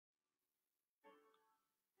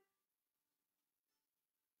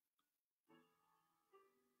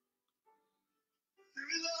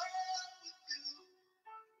in love with you.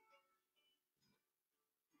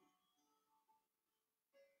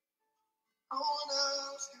 No one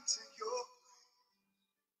else can take your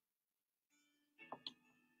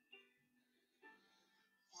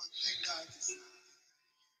one thing I desire.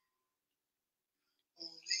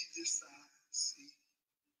 Only this I see.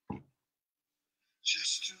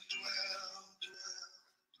 Just to dwell here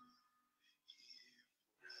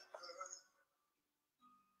forever.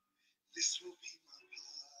 This will be my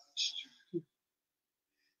posture,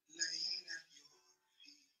 laying at your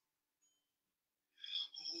feet.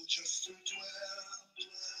 Oh, just to dwell here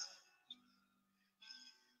forever.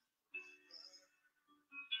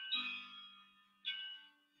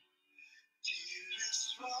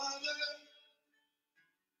 Dearest Father,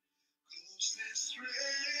 closest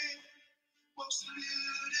friend, most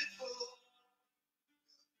beautiful,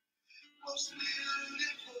 most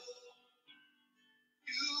beautiful.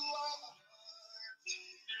 You are my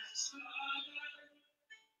dearest Father,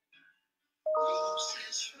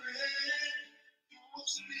 closest friend,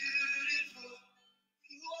 most beautiful.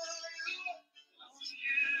 You are most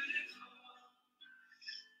beautiful.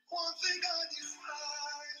 One thing I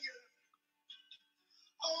desire,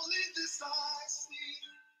 only this I see.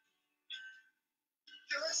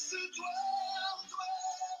 Just to dwell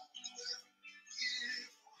here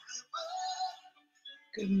forever.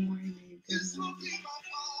 Good morning. This will be my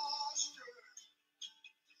posture,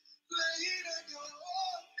 laying at your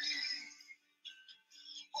feet.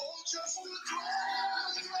 Oh, just to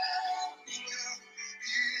dwell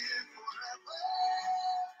here forever.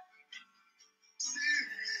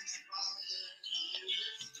 Serious Father,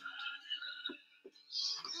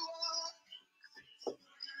 you are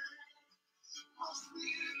most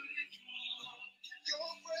beautiful.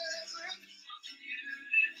 Your presence,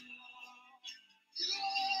 you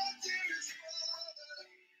are dearest Father,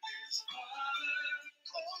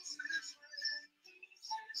 closest friend.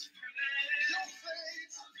 Your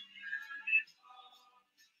face,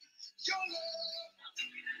 your love,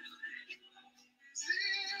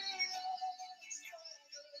 dearest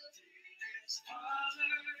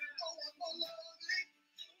Father, no one more loving.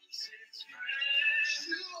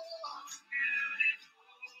 You are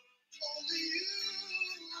only you,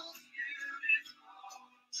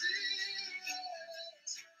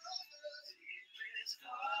 dearest Father,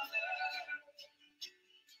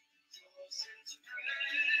 closest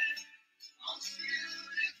friend, most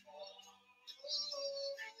beautiful,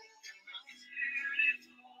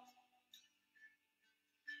 beautiful.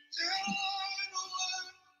 There are no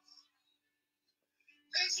words,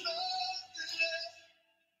 there's nothing left,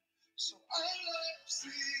 so our love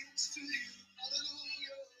sings to you.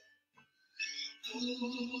 Hallelujah.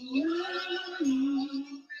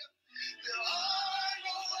 Hallelujah. There are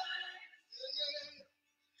no words, there's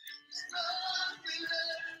nothing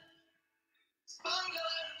left, so our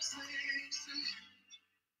love sings to you.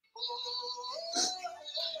 There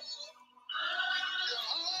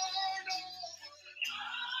are no words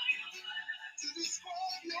to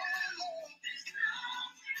describe your love.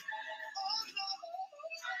 Oh,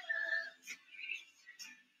 Lord,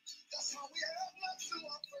 that's all we have left to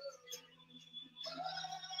offer.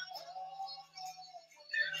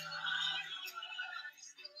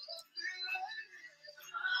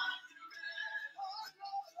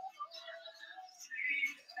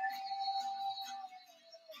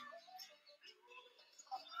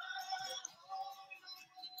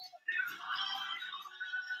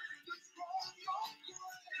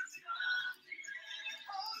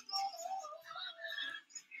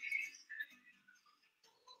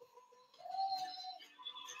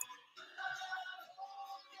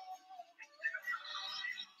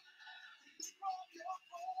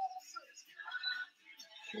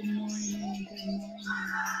 Good morning, good morning.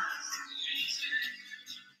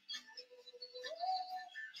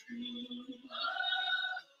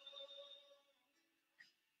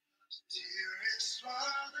 Dearest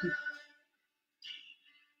Father,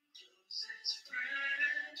 closest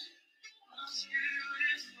friend, most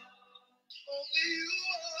beautiful. Only you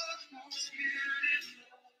are most beautiful.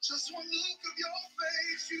 Just one look of your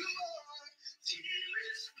face, you are.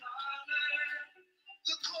 Dearest Father,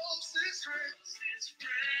 the closest friend,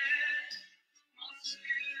 most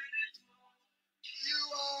beautiful. You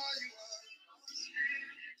are most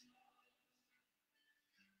beautiful.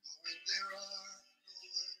 When there are no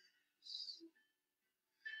words,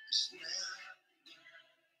 it's never.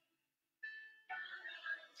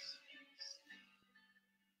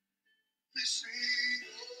 We sing,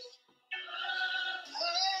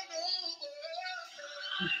 oh no,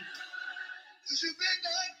 'cause you've been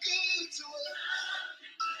that good to us,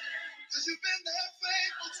 'cause you've been that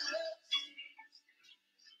faithful to us.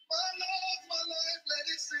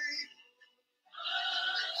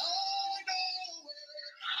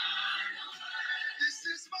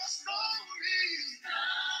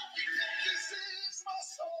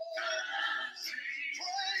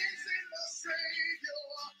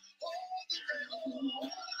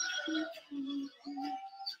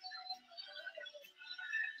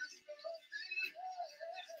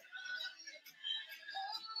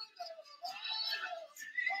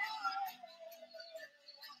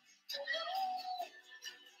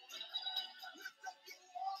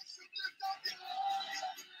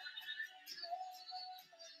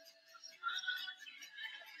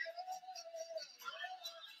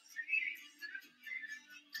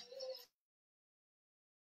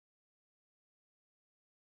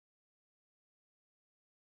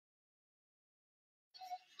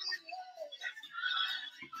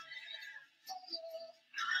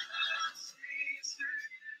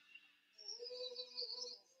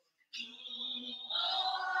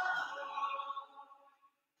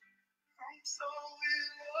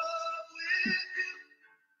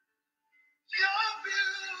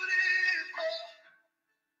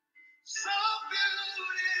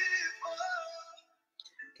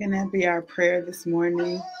 Can that be our prayer this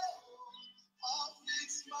morning?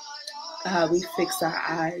 God, we fix our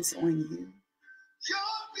eyes on you.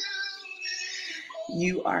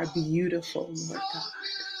 You are beautiful, Lord God.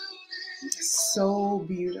 So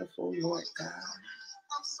beautiful, Lord God.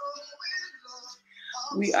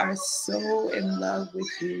 We are so in love with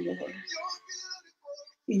you, Lord.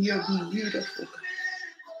 You're beautiful, God.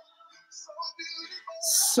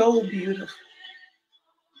 So beautiful.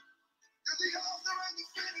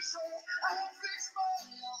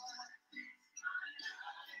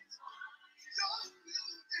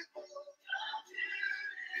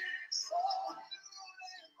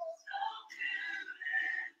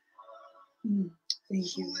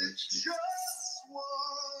 Thank you, Lord Jesus.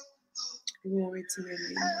 Glory to your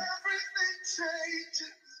name. Everything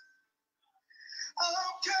changes.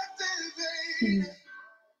 I'm captivated.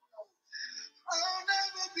 I'll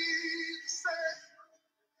never be the same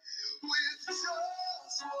with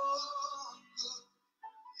just one look.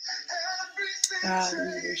 Everything God,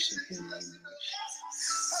 we worship your name.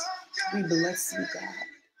 We bless you, God.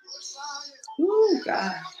 Ooh,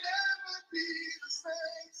 God.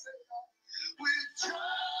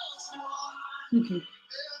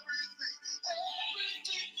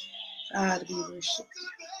 God, we worship you.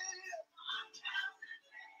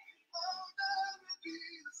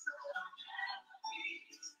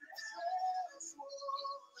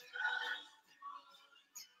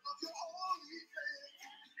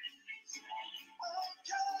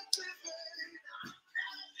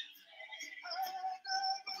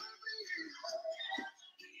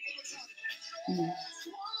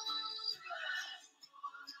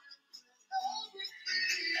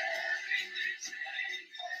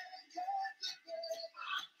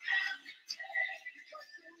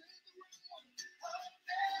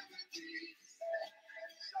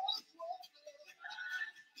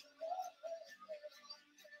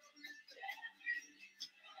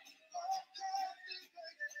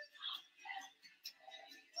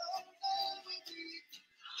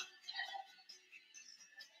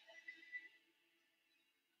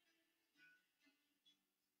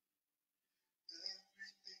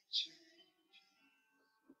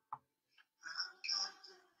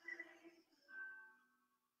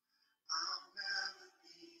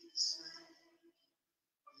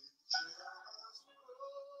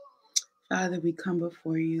 Father, we come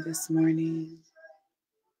before you this morning,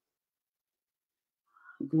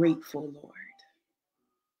 grateful, Lord.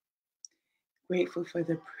 Grateful for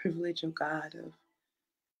the privilege, oh God, of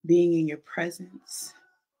being in your presence.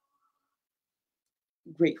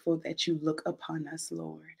 Grateful that you look upon us,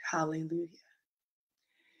 Lord. Hallelujah.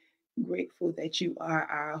 Grateful that you are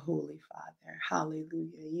our Holy Father.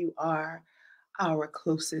 Hallelujah. You are our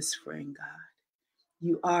closest friend, God.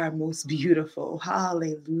 You are most beautiful.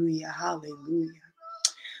 Hallelujah. Hallelujah.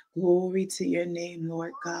 Glory to your name,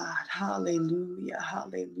 Lord God. Hallelujah.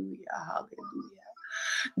 Hallelujah. Hallelujah.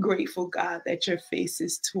 Grateful, God, that your face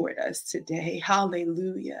is toward us today.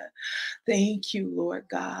 Hallelujah. Thank you, Lord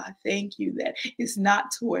God. Thank you that it's not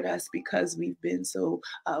toward us because we've been so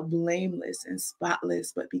blameless and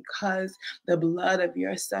spotless, but because the blood of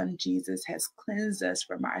your Son, Jesus, has cleansed us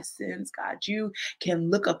from our sins, God. You can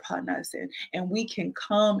look upon us and we can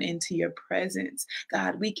come into your presence.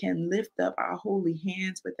 God, we can lift up our holy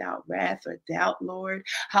hands without wrath or doubt, Lord.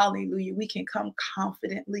 Hallelujah. We can come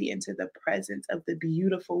confidently into the presence of the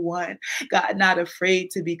beautiful one, God, not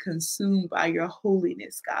afraid to be consumed by your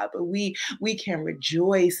holiness, God, but we can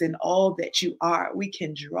rejoice in all that you are. We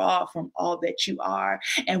can draw from all that you are.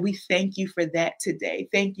 And we thank you for that today.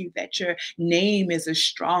 Thank you that your name is a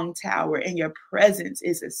strong tower and your presence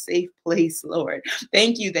is a safe place, Lord.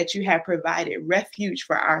 Thank you that you have provided refuge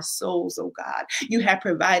for our souls, oh God. You have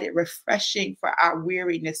provided refreshing for our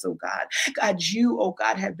weariness, oh God. God, you, oh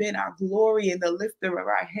God, have been our glory and the lifter of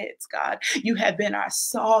our heads, God. You have been our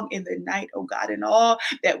song in the night, oh God, and all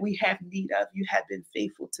that we have need of, you have been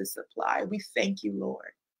faithful to supply. We thank you,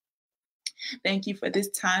 Lord. Thank you for this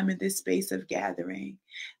time and this space of gathering,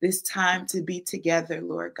 this time to be together,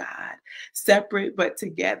 Lord God, separate but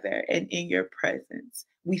together and in your presence.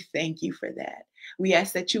 We thank you for that. We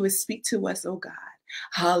ask that you would speak to us, oh God.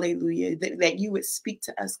 Hallelujah. That you would speak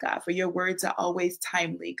to us, God, for your words are always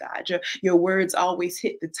timely, God. Your words always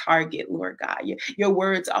hit the target, Lord God. Your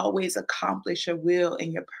words always accomplish your will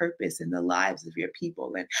and your purpose in the lives of your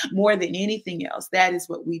people. And more than anything else, that is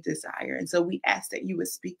what we desire. And so we ask that you would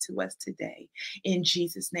speak to us today. In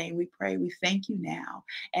Jesus' name we pray. We thank you now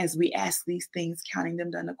as we ask these things, counting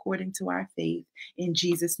them done according to our faith. In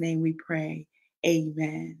Jesus' name we pray.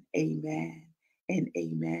 Amen. Amen. and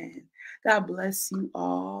amen. God bless you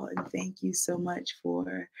all, and thank you so much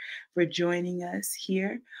for joining us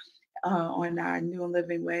here on our New and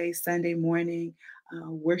Living Way Sunday morning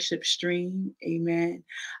worship stream. Amen.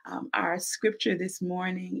 Our scripture this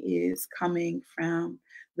morning is coming from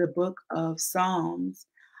the book of Psalms,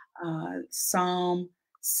 Psalm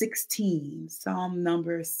 16, Psalm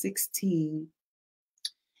number 16.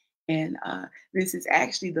 And this is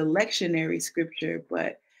actually the lectionary scripture,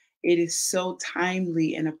 but it is so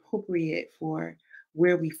timely and appropriate for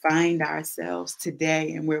where we find ourselves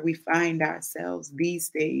today and where we find ourselves these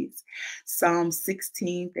days. Psalm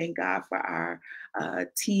 16, thank God for our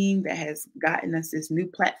team that has gotten us this new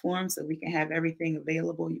platform so we can have everything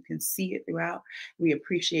available. You can see it throughout. We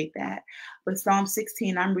appreciate that. But Psalm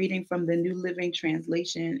 16, I'm reading from the New Living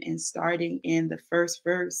Translation and starting in the first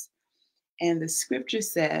verse. And the scripture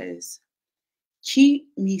says,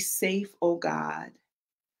 "Keep me safe, O God,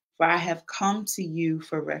 for I have come to you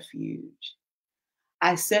for refuge.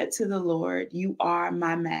 I said to the Lord, you are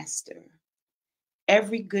my master.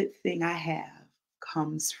 Every good thing I have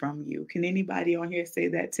comes from you." Can anybody on here say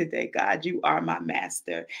that today? God, you are my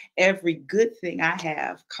master. Every good thing I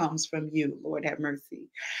have comes from you. Lord, have mercy.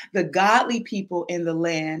 The godly people in the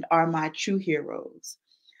land are my true heroes.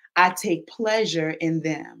 I take pleasure in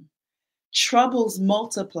them. Troubles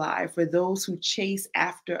multiply for those who chase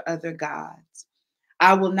after other gods.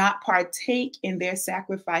 I will not partake in their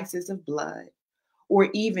sacrifices of blood or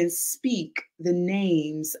even speak the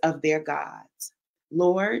names of their gods.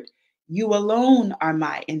 Lord, you alone are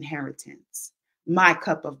my inheritance, my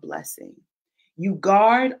cup of blessing. You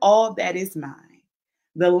guard all that is mine.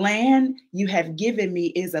 The land you have given me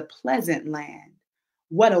is a pleasant land.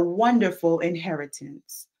 What a wonderful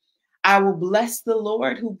inheritance. I will bless the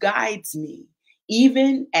Lord who guides me.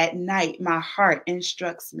 Even at night, my heart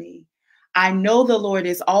instructs me. I know the Lord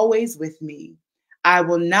is always with me. I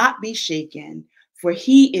will not be shaken, for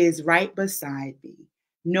he is right beside me.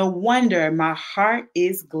 No wonder my heart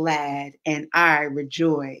is glad and I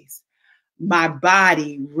rejoice. My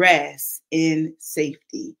body rests in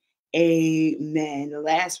safety. Amen. The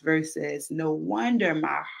last verse says, no wonder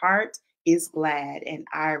my heart is glad and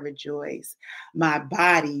I rejoice. My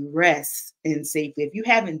body rests in safety. If you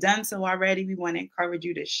haven't done so already, we want to encourage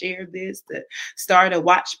you to share this, to start a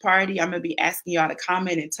watch party. I'm going to be asking y'all to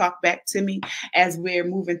comment and talk back to me as we're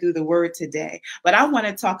moving through the word today. But I want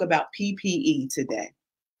to talk about PPE today.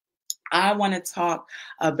 I want to talk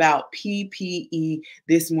about PPE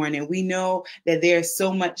this morning. We know that there's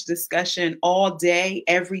so much discussion all day,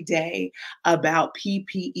 every day about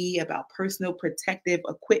PPE, about personal protective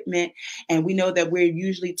equipment. And we know that we're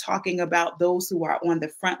usually talking about those who are on the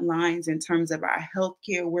front lines in terms of our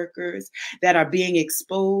healthcare workers that are being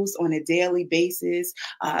exposed on a daily basis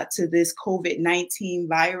to this COVID-19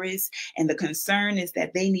 virus. And the concern is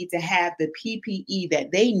that they need to have the PPE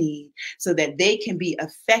that they need so that they can be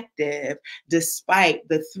effective despite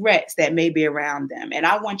the threats that may be around them. And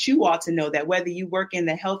I want you all to know that whether you work in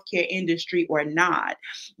the healthcare industry or not,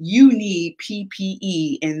 you need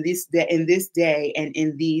PPE in this day and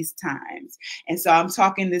in these times. And so I'm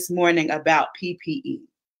talking this morning about PPE.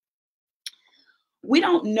 We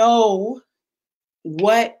don't know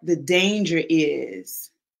what the danger is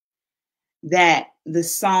that the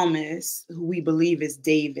psalmist, who we believe is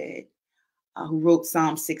David, who wrote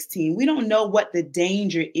Psalm 16, we don't know what the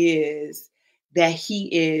danger is that he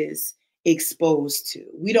is exposed to.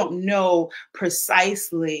 We don't know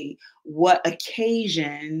precisely what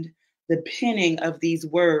occasioned the penning of these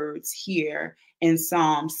words here in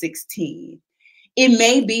Psalm 16. It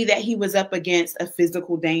may be that he was up against a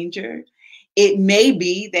physical danger. It may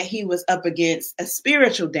be that he was up against a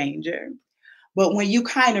spiritual danger. But when you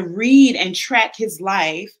kind of read and track his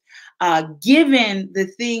life, given the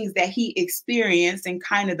things that he experienced and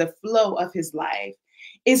kind of the flow of his life,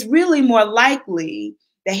 it's really more likely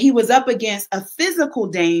that he was up against a physical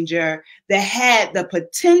danger that had the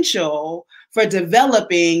potential for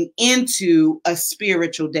developing into a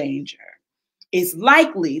spiritual danger. It's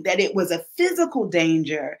likely that it was a physical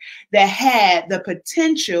danger that had the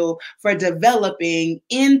potential for developing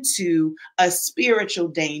into a spiritual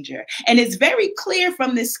danger. And it's very clear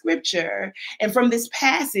from this scripture and from this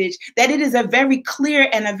passage that it is a very clear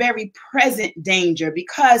and a very present danger,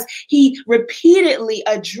 because he repeatedly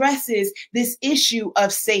addresses this issue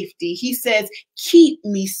of safety. He says, keep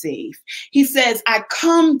me safe. He says, I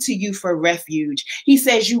come to you for refuge. He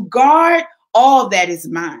says, you guard all that is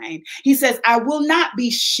mine. He says, I will not be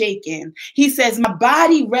shaken. He says, my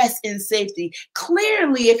body rests in safety.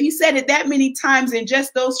 Clearly, if he said it that many times in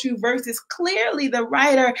just those few verses, clearly the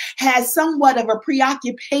writer has somewhat of a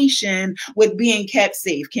preoccupation with being kept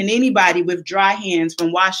safe. Can anybody with dry hands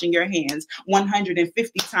from washing your hands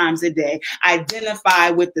 150 times a day identify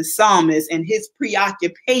with the psalmist and his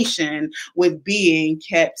preoccupation with being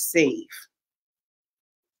kept safe?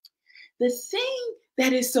 The thing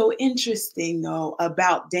that is so interesting, though,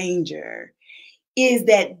 about danger is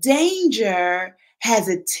that danger has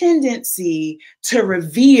a tendency to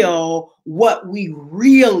reveal what we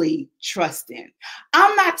really trust in.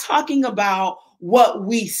 I'm not talking about what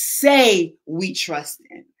we say we trust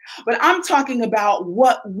in, but I'm talking about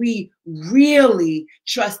what we really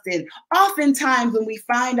trust in. Oftentimes, when we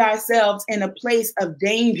find ourselves in a place of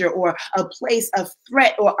danger or a place of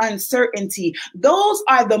threat or uncertainty, those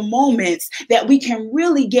are the moments that we can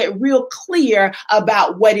really get real clear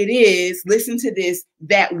about what it is, listen to this,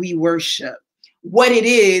 that we worship. What it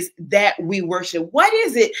is that we worship. What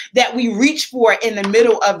is it that we reach for in the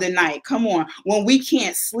middle of the night? Come on, when we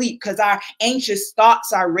can't sleep because our anxious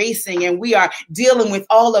thoughts are racing and we are dealing with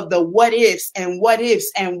all of the what ifs and what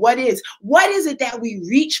ifs and what is. What is it that we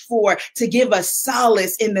reach for to give us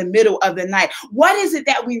solace in the middle of the night? What is it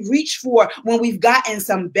that we reach for when we've gotten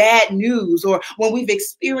some bad news or when we've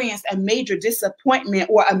experienced a major disappointment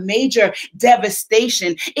or a major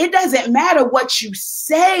devastation? It doesn't matter what you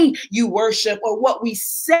say you worship or what we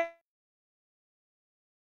say.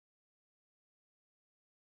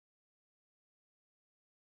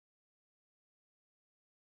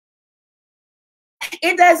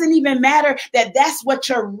 It doesn't even matter that that's what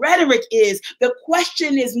your rhetoric is. The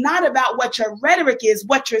question is not about what your rhetoric is,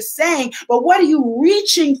 what you're saying, but what are you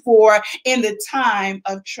reaching for in the time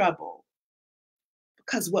of trouble?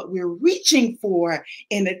 Because what we're reaching for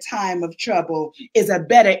in the time of trouble is a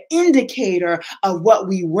better indicator of what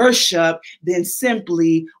we worship than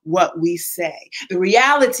simply what we say. The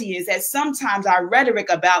reality is that sometimes our rhetoric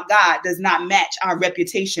about God does not match our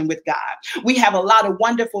reputation with God. We have a lot of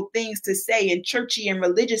wonderful things to say and churchy and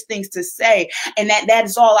religious things to say, and that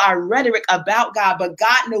is all our rhetoric about God, but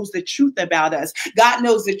God knows the truth about us. God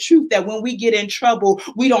knows the truth that when we get in trouble,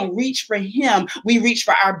 we don't reach for him, we reach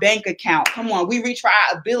for our bank account. Come on, we reach for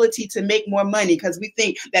our ability to make more money because we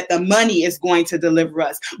think that the money is going to deliver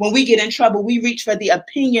us. When we get in trouble, we reach for the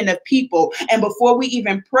opinion of people. And before we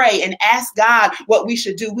even pray and ask God what we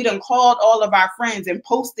should do, we done called all of our friends and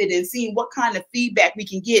posted and seen what kind of feedback we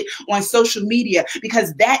can get on social media,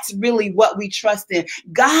 because that's really what we trust in.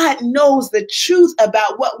 God knows the truth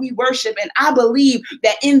about what we worship. And I believe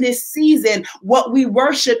that in this season, what we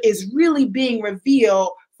worship is really being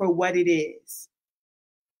revealed for what it is.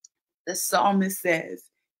 The psalmist says,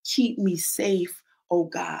 keep me safe, oh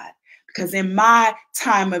God, because in my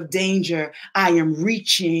time of danger, I am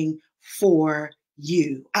reaching for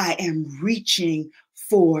you. I am reaching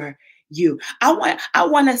for you. I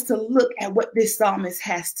want us to look at what this psalmist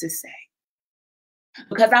has to say,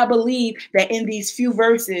 because I believe that in these few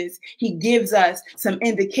verses, he gives us some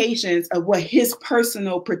indications of what his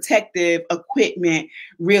personal protective equipment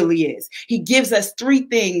really is. He gives us three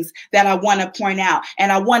things that I want to point out, and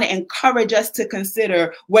I want to encourage us to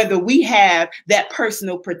consider whether we have that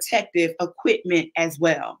personal protective equipment as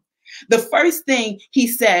well. The first thing he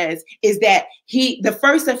says is that the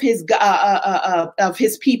first of his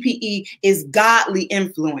PPE is godly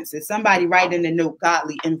influences. Somebody write in the note,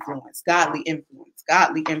 godly influence, godly influence,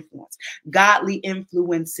 godly influence, godly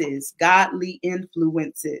influences, godly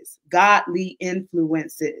influences, godly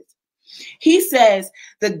influences. He says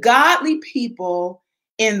the godly people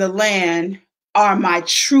in the land are my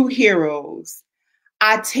true heroes.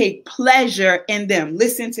 I take pleasure in them.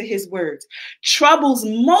 Listen to his words. Troubles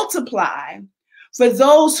multiply for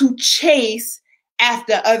those who chase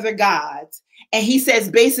after other gods. And he says,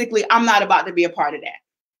 basically, I'm not about to be a part of that.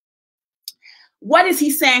 What is he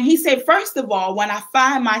saying? He said, first of all, when I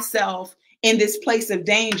find myself in this place of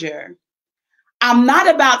danger, I'm not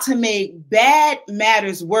about to make bad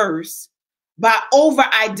matters worse by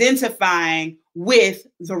over-identifying with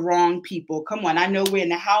the wrong people. Come on, I know we're in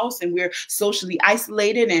the house and we're socially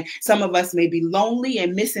isolated, and some of us may be lonely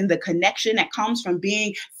and missing the connection that comes from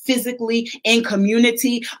being physically in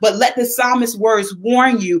community. But let the psalmist's words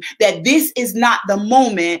warn you that this is not the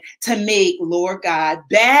moment to make, Lord God,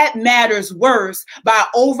 bad matters worse by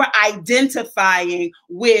over-identifying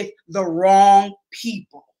with the wrong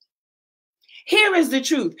people. Here is the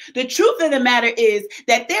truth. The truth of the matter is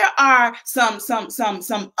that there are some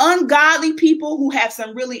ungodly people who have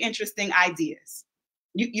some really interesting ideas.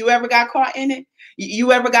 You ever got caught in it?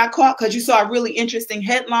 You ever got caught because you saw a really interesting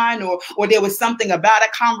headline, or there was something about a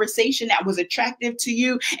conversation that was attractive to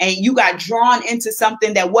you and you got drawn into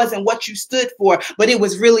something that wasn't what you stood for, but it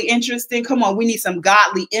was really interesting? Come on, we need some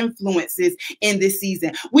godly influences in this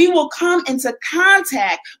season. We will come into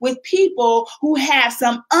contact with people who have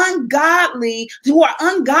some who are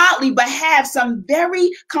ungodly, but have some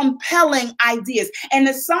very compelling ideas. And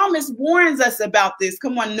the psalmist warns us about this.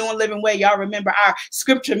 Come on, New and Living Way. Y'all remember our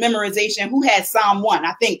scripture memorization. Who had Psalm 1?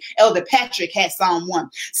 I think Elder Patrick had Psalm 1.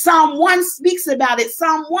 Psalm 1 speaks about it.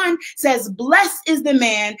 Psalm 1 says, "Blessed is the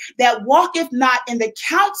man that walketh not in the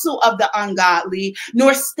counsel of the ungodly,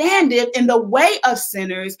 nor standeth in the way of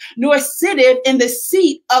sinners, nor sitteth in the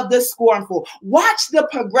seat of the scornful." Watch the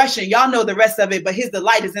progression. Y'all know the rest of it, but his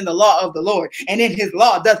delight is in the law of the Lord, and in his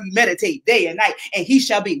law doth he meditate day and night, and he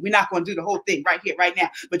shall be. We're not going to do the whole thing right here, right now,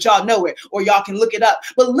 but y'all know it, or y'all can look it up.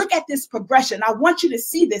 But look at this progression. I want you to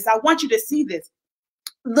see this. I want you to see this.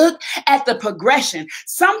 Look at the progression.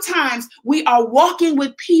 Sometimes we are walking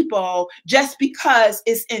with people just because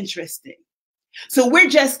it's interesting. So we're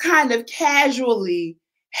just kind of casually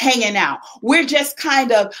hanging out. We're just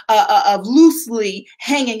kind of loosely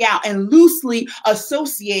hanging out and loosely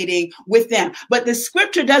associating with them. But the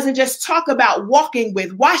scripture doesn't just talk about walking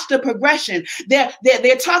with. Watch the progression.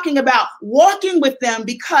 They're talking about walking with them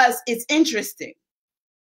because it's interesting.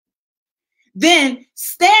 Then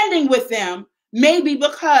standing with them maybe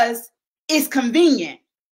because it's convenient.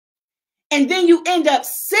 And then you end up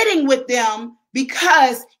sitting with them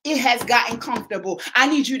because it has gotten comfortable. I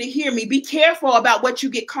need you to hear me. Be careful about what you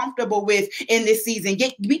get comfortable with in this season.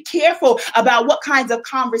 Be careful about what kinds of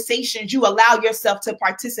conversations you allow yourself to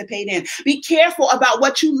participate in. Be careful about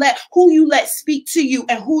who you let speak to you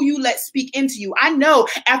and who you let speak into you. I know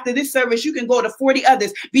after this service, you can go to 40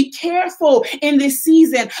 others. Be careful in this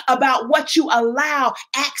season about what you allow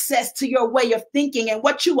access to your way of thinking and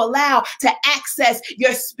what you allow to access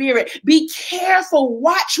your spirit. Be careful.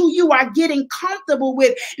 Watch who you are getting comfortable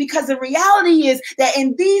with, because the reality is that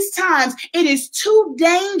in these times, it is too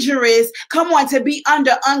dangerous, come on, to be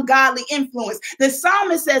under ungodly influence. The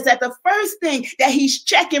psalmist says that the first thing that he's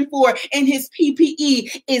checking for in his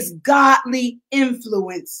PPE is godly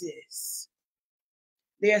influences.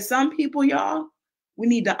 There are some people, y'all, we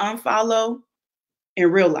need to unfollow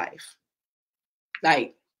in real life.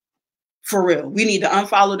 Like, for real. We need to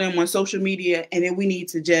unfollow them on social media, and then we need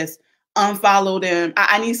to just unfollow them.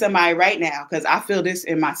 I need somebody right now, because I feel this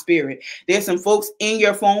in my spirit. There's some folks in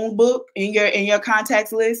your phone book, in your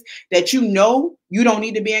contacts list, that you know you don't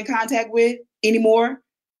need to be in contact with anymore,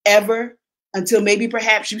 ever, until maybe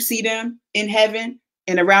perhaps you see them in heaven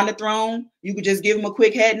and around the throne. You could just give them a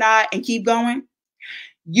quick head nod and keep going.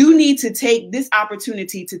 You need to take this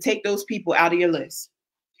opportunity to take those people out of your list.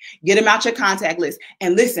 Get them out your contact list.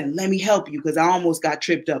 And listen, let me help you, because I almost got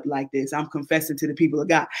tripped up like this. I'm confessing to the people of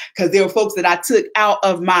God, because there were folks that I took out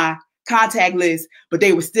of my contact list, but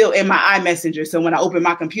they were still in my iMessenger. So when I opened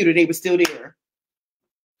my computer, they were still there.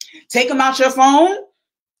 Take them out your phone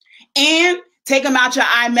and take them out your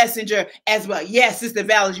iMessenger as well. Yes, Sister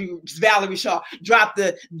Valerie Shaw, drop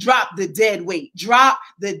the dead weight. Drop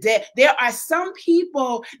the dead. There are some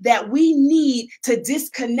people that we need to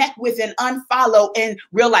disconnect with and unfollow in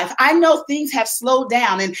real life. I know things have slowed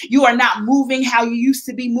down and you are not moving how you used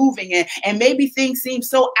to be moving, and maybe things seem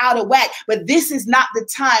so out of whack, but this is not the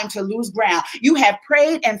time to lose ground. You have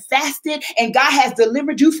prayed and fasted, and God has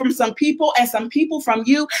delivered you from some people and some people from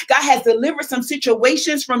you. God has delivered some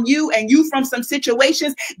situations from you and you from some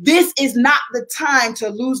situations. This is not the time to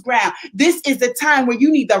lose ground. This is the time where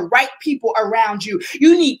you need the right people around you.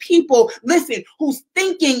 You need people, listen, whose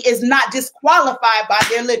thinking is not disqualified by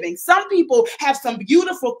their living. Some people have some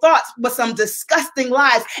beautiful thoughts, but some disgusting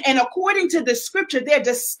lies. And according to the scripture, their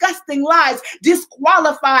disgusting lies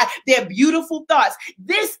disqualify their beautiful thoughts.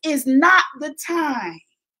 This is not the time.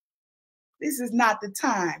 This is not the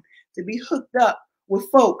time to be hooked up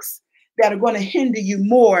with folks that are going to hinder you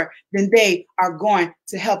more than they are going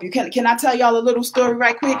to help you. Can I tell y'all a little story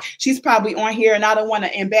right quick? She's probably on here, and I don't want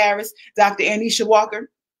to embarrass Dr. Anisha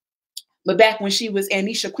Walker. But back when she was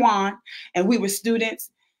Anisha Kwan and we were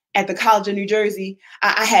students at the College of New Jersey,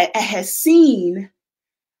 I had seen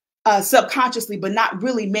subconsciously, but not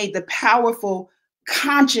really made the powerful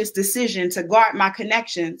conscious decision to guard my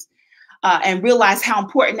connections and realize how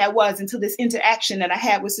important that was until this interaction that I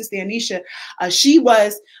had with Sister Anisha. She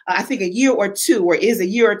was, I think, a year or two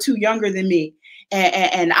younger than me.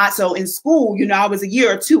 And so in school, I was a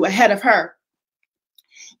year or two ahead of her.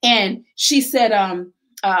 And she said,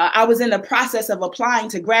 I was in the process of applying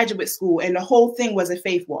to graduate school, and the whole thing was a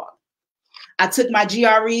faith walk. I took my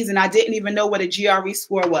GREs and I didn't even know what a GRE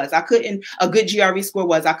score was. A good GRE score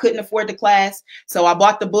was. I couldn't afford the class. So I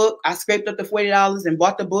bought the book. I scraped up the $40 and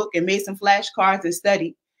bought the book and made some flashcards and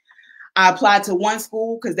studied. I applied to one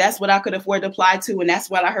school because that's what I could afford to apply to. And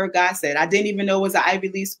that's what I heard God said. I didn't even know it was an Ivy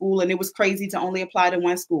League school. And it was crazy to only apply to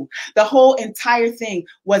one school. The whole entire thing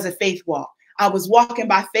was a faith walk. I was walking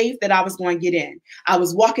by faith that I was going to get in. I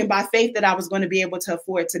was walking by faith that I was going to be able to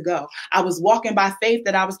afford to go. I was walking by faith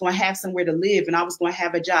that I was going to have somewhere to live and I was going to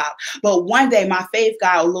have a job. But one day my faith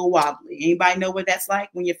got a little wobbly. Anybody know what that's like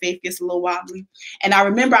when your faith gets a little wobbly? And I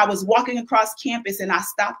remember I was walking across campus and I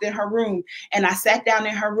stopped in her room and I sat down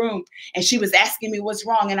in her room and she was asking me what's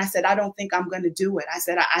wrong. And I said, I don't think I'm going to do it. I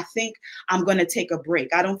said, I think I'm going to take a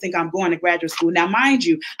break. I don't think I'm going to graduate school. Now, mind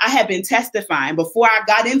you, I had been testifying before I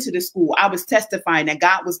got into the school. I was testifying that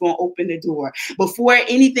God was going to open the door. Before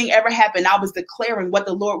anything ever happened, I was declaring what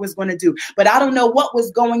the Lord was going to do. But I don't know what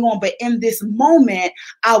was going on. But in this moment,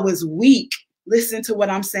 I was weak. Listen to what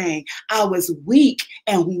I'm saying. I was weak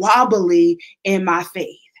and wobbly in my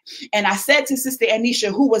faith. And I said to Sister Anisha,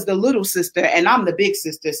 who was the little sister, and I'm the big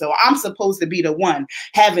sister, so I'm supposed to be the one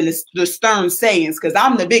having the stern sayings because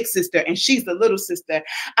I'm the big sister and she's the little sister.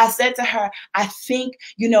 I said to her, I think,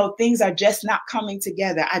 things are just not coming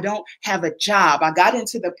together. I don't have a job. I got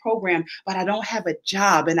into the program, but I don't have a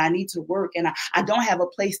job and I need to work and I don't have a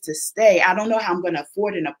place to stay. I don't know how I'm going to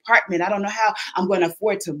afford an apartment. I don't know how I'm going to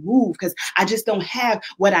afford to move because I just don't have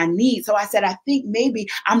what I need. So I said, I think maybe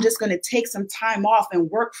I'm just going to take some time off and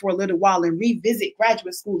work for a little while and revisit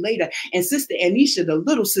graduate school later. And Sister Anisha, the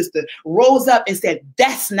little sister, rose up and said,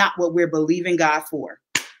 that's not what we're believing God for.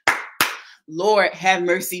 Lord have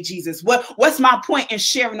mercy, Jesus. What's my point in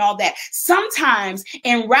sharing all that? Sometimes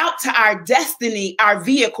en route to our destiny, our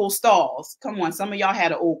vehicle stalls. Come on, some of y'all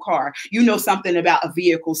had an old car. You know something about a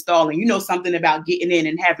vehicle stalling. You know something about getting in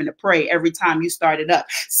and having to pray every time you start it up.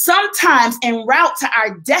 Sometimes en route to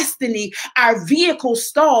our destiny, our vehicle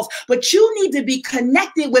stalls, but you need to be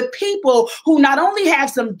connected with people who not only have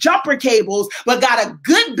some jumper cables, but got a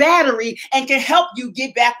good battery and can help you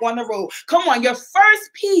get back on the road. Come on, your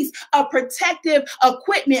first piece of protective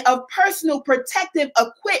equipment, of personal protective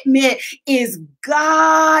equipment, is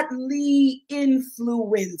godly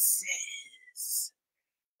influences.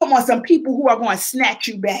 Come on, some people who are going to snatch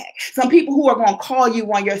you back. Some people who are going to call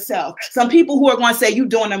you on yourself. Some people who are going to say you're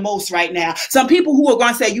doing the most right now. Some people who are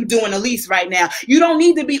going to say you're doing the least right now. You don't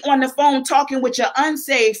need to be on the phone talking with your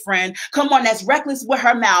unsaved friend. Come on, that's reckless with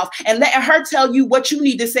her mouth and letting her tell you what you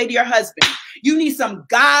need to say to your husband. You need some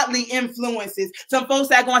godly influences. Some folks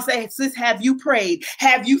that are going to say, sis, have you prayed?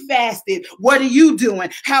 Have you fasted? What are you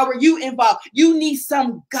doing? How are you involved? You need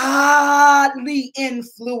some godly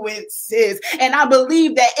influences. And I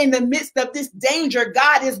believe that in the midst of this danger,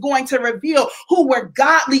 God is going to reveal who were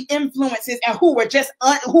godly influences and who were just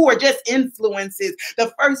influences.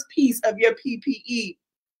 The first piece of your PPE,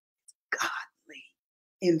 godly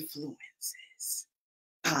influences.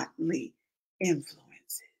 Godly influences.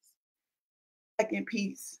 Second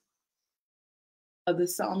piece of the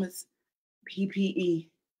psalmist's PPE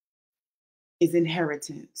is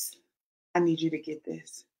inheritance. I need you to get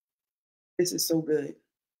this. This is so good.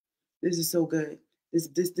 This is so good.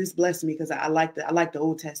 This blessed me because I like the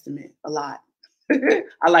Old Testament a lot.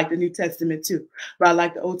 I like the New Testament too, but I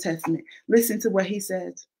like the Old Testament. Listen to what he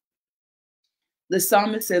says. The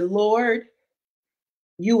psalmist said, Lord,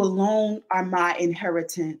 you alone are my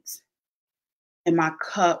inheritance and my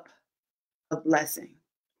cup of blessing.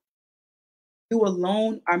 You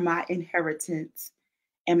alone are my inheritance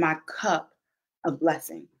and my cup of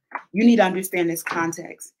blessing. You need to understand this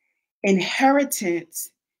context.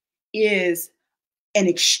 Inheritance is an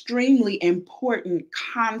extremely important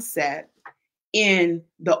concept in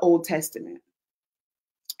the Old Testament.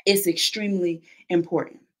 It's extremely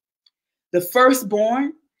important. The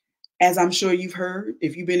firstborn, as I'm sure you've heard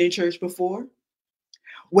if you've been in church before,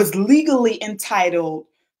 was legally entitled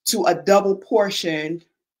to a double portion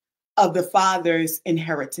of the father's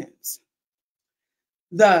inheritance.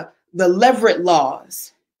 The Levirate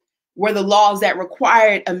laws were the laws that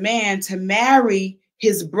required a man to marry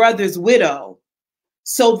his brother's widow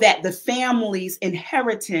so that the family's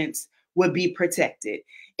inheritance would be protected.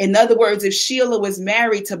 In other words, if Sheila was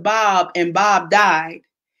married to Bob and Bob died,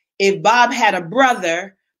 if Bob had a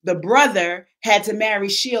brother, the brother had to marry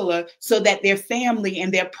Sheila so that their family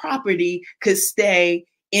and their property could stay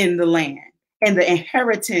in the land and the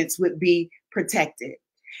inheritance would be protected.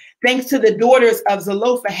 Thanks to the daughters of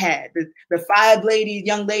Zelophehad, the five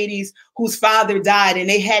young ladies whose father died and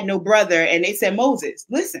they had no brother. And they said, Moses,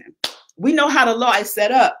 listen, we know how the law is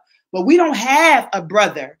set up, but we don't have a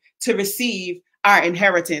brother to receive our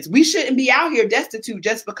inheritance. We shouldn't be out here destitute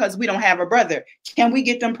just because we don't have a brother. Can we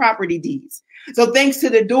get them property deeds? So thanks to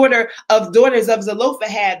the daughters of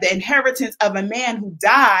Zelophehad, the inheritance of a man who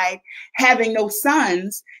died having no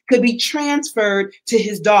sons could be transferred to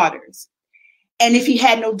his daughters. And if he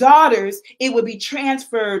had no daughters, it would be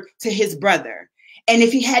transferred to his brother. And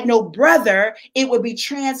if he had no brother, it would be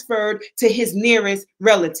transferred to his nearest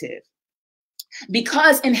relative.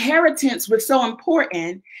 Because inheritance was so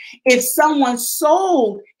important, if someone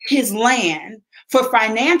sold his land for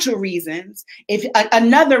financial reasons, if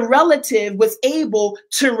another relative was able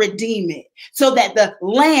to redeem it so that the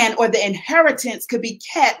land or the inheritance could be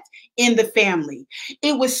kept in the family.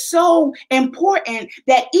 It was so important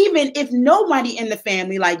that even if nobody in the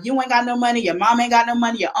family, like you ain't got no money, your mom ain't got no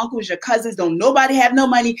money, your uncles, your cousins, don't nobody have no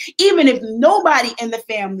money, even if nobody in the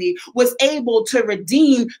family was able to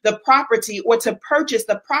redeem the property or to purchase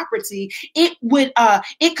the property,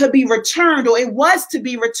 it could be returned, or it was to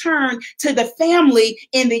be returned to the family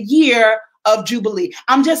in the year of Jubilee.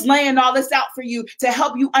 I'm just laying all this out for you to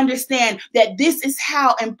help you understand that this is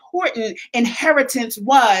how important inheritance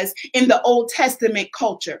was in the Old Testament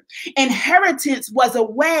culture. Inheritance was a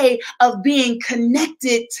way of being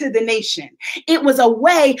connected to the nation. It was a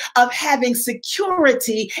way of having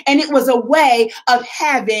security, and it was a way of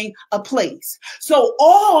having a place. So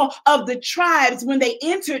all of the tribes, when they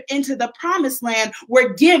entered into the promised land,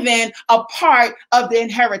 were given a part of the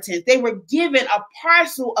inheritance. They were given a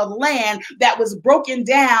parcel of land that was broken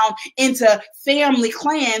down into family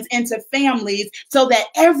clans, into families, so that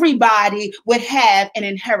everybody would have an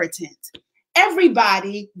inheritance.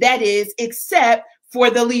 Everybody, that is, except for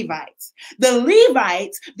the Levites. The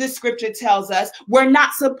Levites, the scripture tells us, were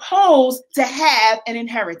not supposed to have an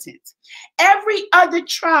inheritance. Every other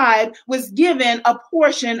tribe was given a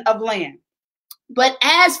portion of land. But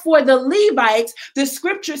as for the Levites, the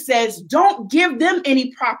scripture says, don't give them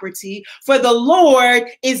any property, for the Lord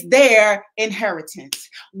is their inheritance.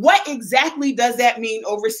 What exactly does that mean,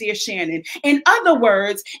 Overseer Shannon? In other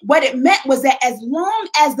words, what it meant was that as long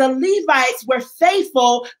as the Levites were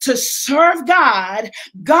faithful to serve God,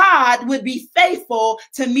 God would be faithful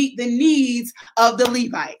to meet the needs of the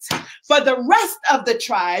Levites. For the rest of the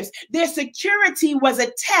tribes, their security was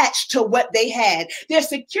attached to what they had. Their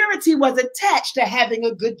security was attached to having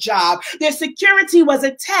a good job. Their security was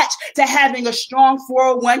attached to having a strong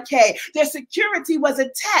 401k. Their security was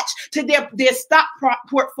attached to their stock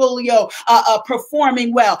portfolio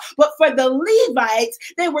performing well. But for the Levites,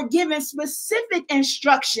 they were given specific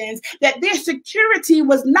instructions that their security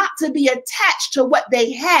was not to be attached to what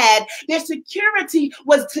they had. Their security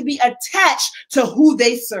was to be attached to who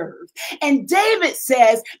they served. And David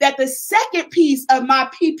says that the second piece of my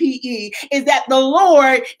PPE is that the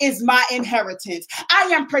Lord is my inheritance. I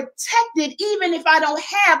am protected even if I don't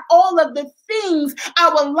have all of the things I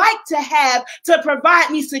would like to have to provide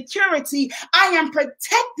me security. I am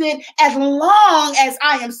protected as long as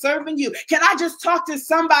I am serving you. Can I just talk to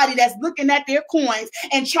somebody that's looking at their coins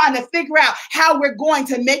and trying to figure out how we're going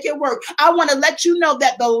to make it work? I want to let you know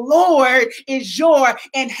that the Lord is your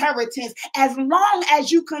inheritance. As long as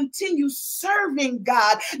you continue serving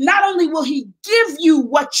God, not only will he give you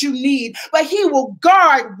what you need, but he will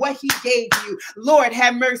guard what he gave you. Lord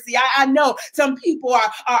have mercy. I know some people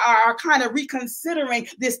are kind of reconsidering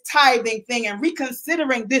this tithing thing and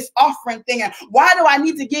reconsidering this offering thing. And why do I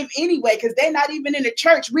need to give anyway? Because they're not even in the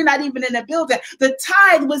church. We're not even in the building. The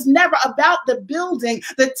tithe was never about the building.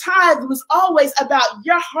 The tithe was always about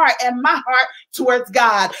your heart and my heart towards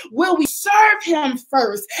God. Will we serve him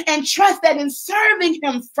first and trust that in serving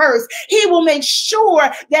him first, he will make sure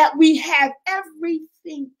that we have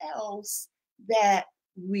everything else that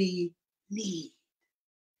we need?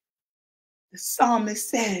 The psalmist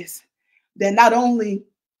says that not only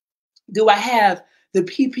do I have the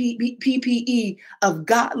PPE of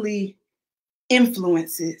godly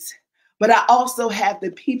influences, but I also have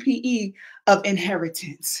the PPE of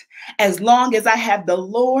inheritance. As long as I have the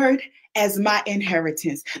Lord as my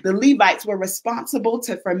inheritance. The Levites were responsible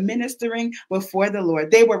for ministering before the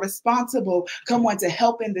Lord. They were responsible, to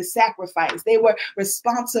help in the sacrifice. They were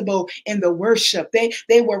responsible in the worship.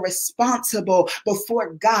 They were responsible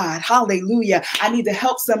before God. Hallelujah. I need to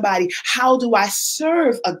help somebody. How do I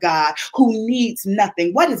serve a God who needs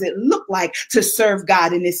nothing? What does it look like to serve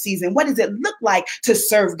God in this season? What does it look like to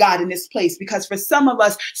serve God in this place? Because for some of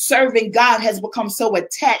us, serving God has become so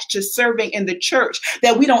attached to serving in the church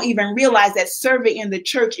that we don't even realize that serving in the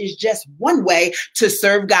church is just one way to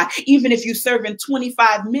serve God. Even if you serve in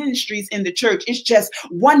 25 ministries in the church, it's just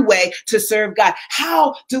one way to serve God.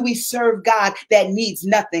 How do we serve God that needs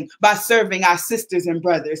nothing? By serving our sisters and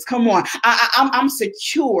brothers. Come on. I'm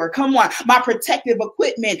secure. Come on. My protective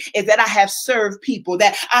equipment is that I have served people,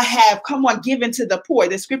 that I have, come on, given to the poor.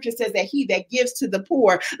 The scripture says that he that gives to the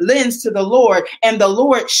poor lends to the Lord, and the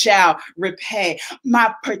Lord shall repay.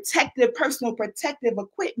 My personal protective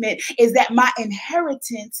equipment is that my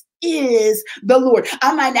inheritance is the Lord.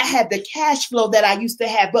 I might not have the cash flow that I used to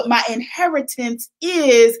have, but my inheritance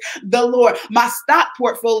is the Lord. My stock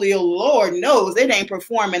portfolio, Lord knows it ain't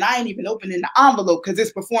performing. I ain't even opening the envelope because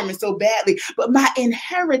it's performing so badly. But my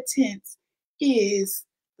inheritance is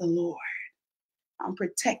the Lord. I'm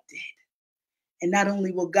protected. And not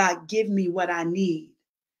only will God give me what I need,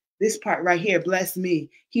 this part right here, bless me,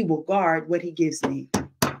 he will guard what he gives me.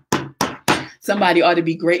 Somebody ought to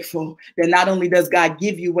be grateful that not only does God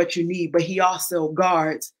give you what you need, but he also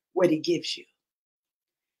guards what he gives you.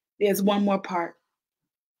 There's one more part.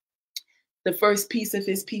 The first piece of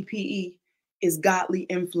his PPE is godly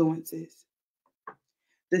influences.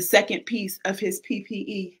 The second piece of his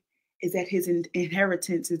PPE is that his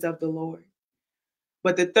inheritance is of the Lord.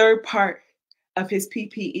 But the third part of his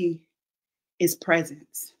PPE is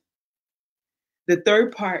presence. The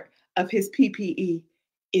third part of his PPE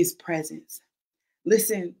is presence.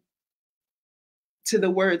 Listen to the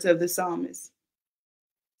words of the psalmist.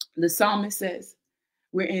 The psalmist says,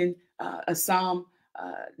 we're in a Psalm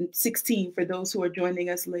 16 for those who are joining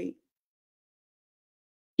us late.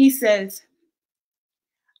 He says,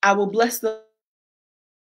 I will bless the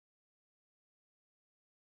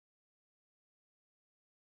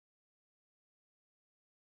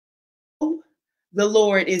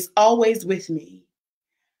Lord is always with me.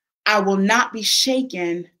 I will not be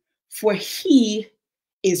shaken, for he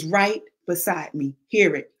is right beside me.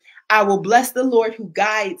 Hear it. I will bless the Lord who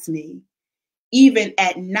guides me. Even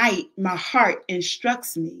at night, my heart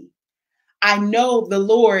instructs me. I know the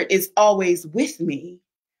Lord is always with me.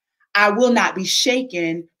 I will not be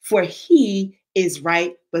shaken, for he is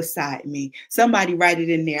right beside me. Somebody write it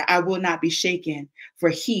in there. I will not be shaken, for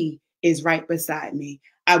he is right beside me.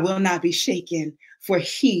 I will not be shaken, for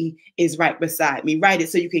he is right beside me. Write it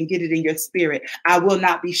so you can get it in your spirit. I will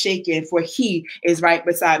not be shaken, for he is right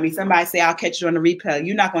beside me. Somebody say, I'll catch you on the replay.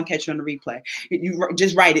 You're not going to catch it on the replay. You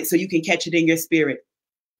just write it so you can catch it in your spirit.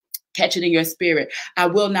 Catch it in your spirit. I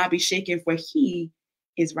will not be shaken, for he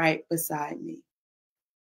is right beside me.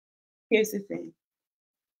 Here's the thing.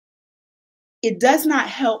 It does not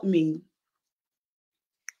help me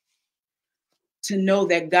to know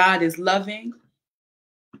that God is loving.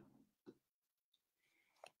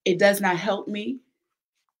 It does not help me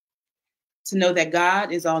to know that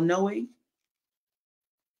God is all-knowing.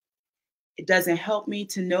 It doesn't help me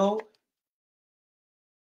to know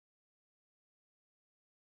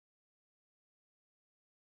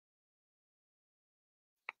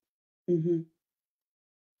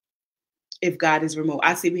if God is remote.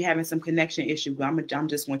 I see we're having some connection issue, but I'm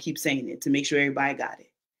just going to keep saying it to make sure everybody got it.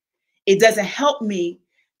 It doesn't help me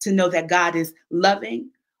to know that God is loving,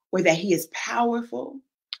 or that he is powerful,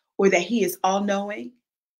 or that he is all-knowing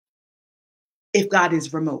if God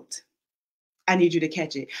is remote. I need you to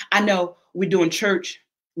catch it. I know we're doing church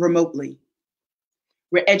remotely.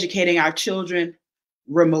 We're educating our children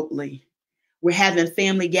remotely. We're having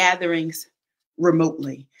family gatherings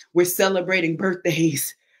remotely. We're celebrating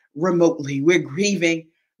birthdays remotely. We're grieving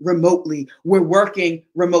remotely. We're working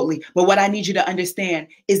remotely. But what I need you to understand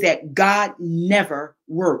is that God never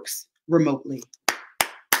works remotely.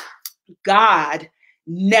 God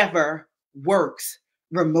never works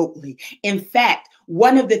remotely. In fact,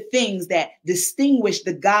 one of the things that distinguishes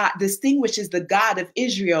the God of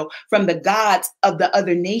Israel from the gods of the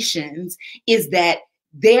other nations is that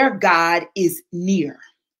their God is near.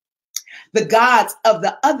 The gods of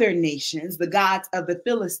the other nations, the gods of the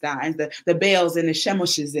Philistines, the Baals and the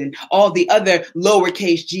Shemoshes and all the other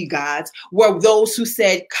lowercase g gods, were those who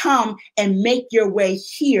said, come and make your way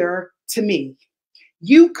here to me.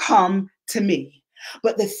 You come to me.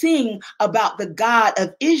 But the thing about the God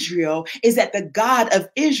of Israel is that the God of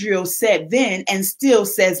Israel said then and still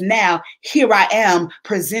says now, here I am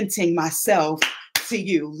presenting myself to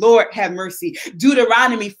you. Lord, have mercy.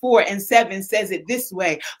 Deuteronomy 4:7 says it this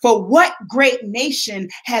way: for what great nation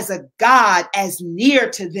has a God as near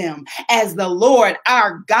to them as the Lord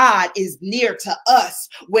our God is near to us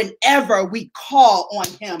whenever we call on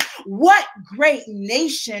him? What great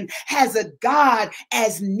nation has a God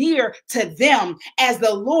as near to them as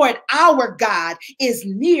the Lord our God is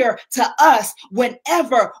near to us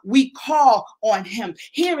whenever we call on him?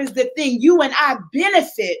 Here is the thing: you and I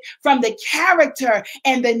benefit from the character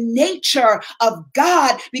and the nature of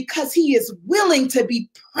God because he is willing to be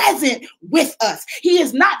present with us. He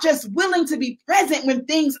is not just willing to be present when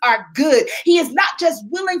things are good. He is not just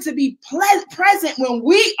willing to be present when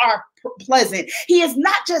we are pleasant. He is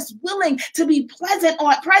not just willing to be present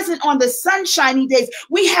on the sunshiny days.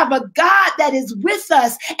 We have a God that is with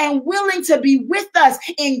us and willing to be with us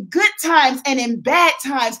in good times and in bad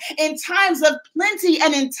times, in times of plenty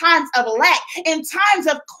and in times of lack, in times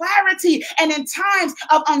of clarity and in times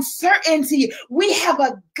of uncertainty. We have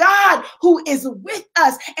a God who is with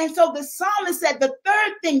us. And so the psalmist said, the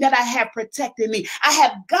third thing that I have protected me, I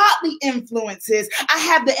have godly influences. I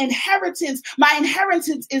have the inheritance. My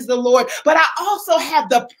inheritance is the Lord, but I also have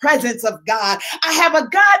the presence of God. I have a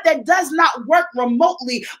God that does not work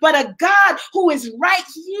remotely, but a God who is right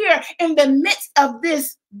here in the midst of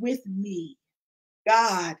this with me.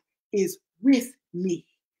 God is with me,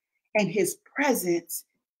 and his presence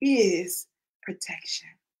is protection.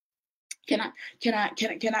 Can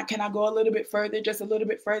I go a little bit further, just a little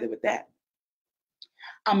bit further with that?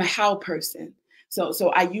 I'm a how person. So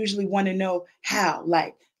I usually want to know how,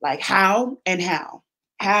 like how and how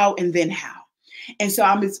and then how. And so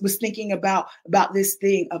I was thinking about this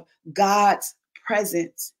thing of God's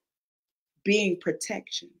presence being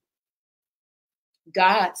protection.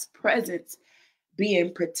 God's presence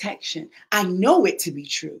being protection. I know it to be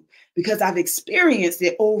true because I've experienced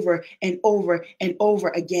it over and over and over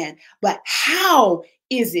again. But how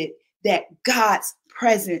is it that God's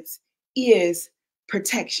presence is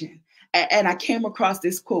protection? And I came across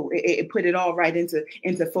this quote. It put it all right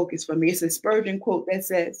into focus for me. It's a Spurgeon quote that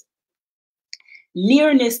says,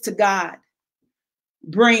 nearness to God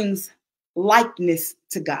brings likeness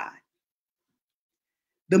to God.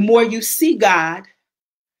 The more you see God,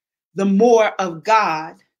 the more of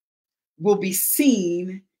God will be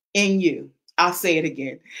seen in you. I'll say it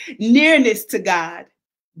again. Nearness to God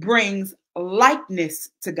brings likeness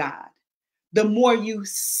to God. The more you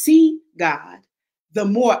see God, the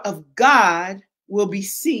more of God will be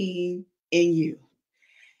seen in you.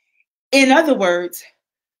 In other words,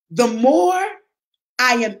 the more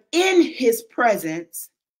I am in his presence,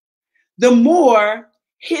 the more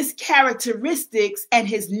his characteristics and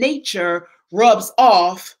his nature rubs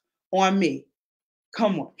off on me.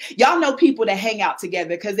 Come on. Y'all know people that hang out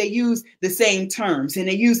together because they use the same terms and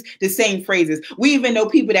they use the same phrases. We even know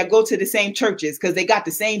people that go to the same churches because they got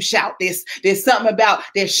the same shout. There's something about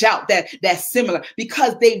their shout that's similar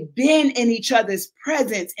because they've been in each other's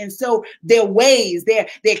presence. And so their ways, their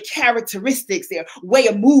characteristics, their way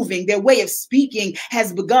of moving, their way of speaking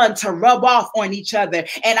has begun to rub off on each other.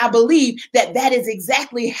 And I believe that is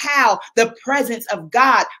exactly how the presence of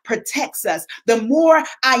God protects us. The more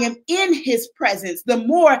I am in his presence, the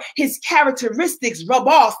more his characteristics rub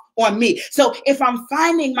off on me. So if I'm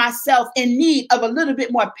finding myself in need of a little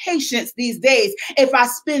bit more patience these days, if I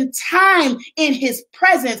spend time in his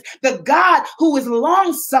presence, the God who is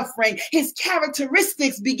long suffering, his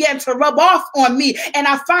characteristics begin to rub off on me. And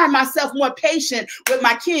I find myself more patient with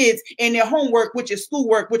my kids and their homework, which is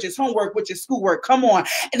schoolwork, which is homework, which is schoolwork. Come on.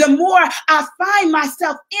 The more I find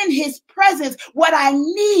myself in his presence, what I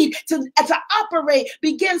need to operate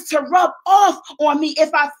begins to rub off on me.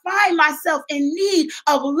 If I find myself in need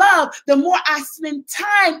of love, the more I spend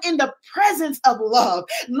time in the presence of love,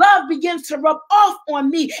 love begins to rub off on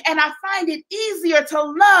me. And I find it easier to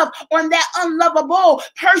love on that unlovable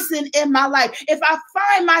person in my life. If I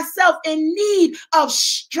find myself in need of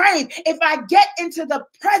strength, if I get into the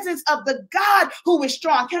presence of the God who is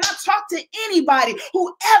strong, can I talk to anybody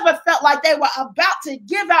who ever felt like they were about to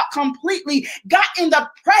give out completely, got in the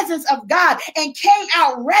presence of God and came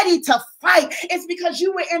out ready to fight? It's because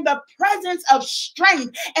you were in the presence of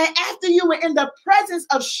strength. And after you were in the presence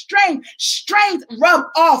of strength, strength rubbed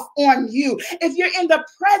off on you. If you're in the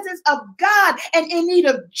presence of God and in need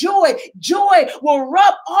of joy, joy will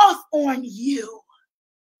rub off on you.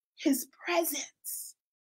 His presence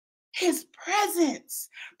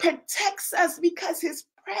protects us because his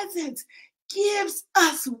presence gives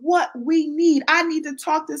us what we need. I need to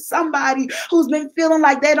talk to somebody who's been feeling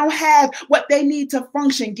like they don't have what they need to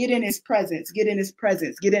function. Get in his presence. Get in his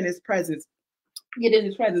presence. Get in his presence. Get in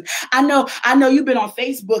his presence. I know you've been on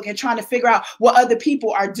Facebook and trying to figure out what other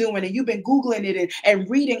people are doing, and you've been Googling it and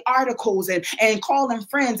reading articles and calling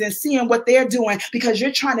friends and seeing what they're doing because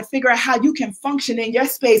you're trying to figure out how you can function in your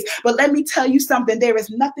space. But let me tell you something, there is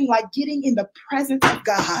nothing like getting in the presence of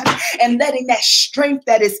God and letting that strength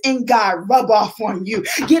that is in God rub off on you.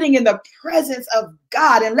 Getting in the presence of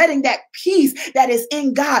God and letting that peace that is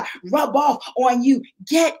in God rub off on you.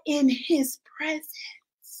 Get in his presence.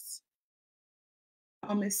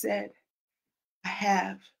 Psalmist said, I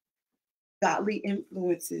have godly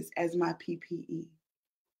influences as my PPE.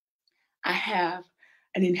 I have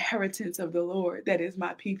an inheritance of the Lord that is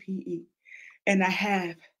my PPE. And I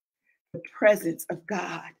have the presence of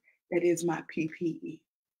God that is my PPE.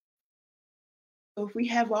 So if we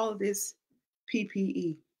have all of this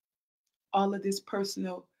PPE, all of this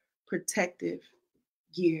personal protective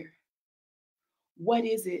gear, what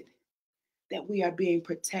is it that we are being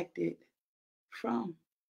protected from?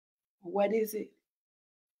 What is it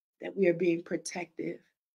that we are being protected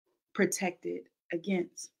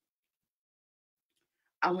against?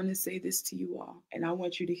 I want to say this to you all, and I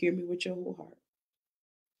want you to hear me with your whole heart.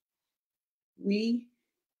 We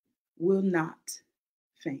will not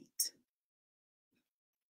faint.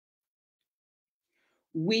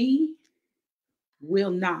 We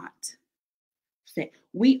will not faint.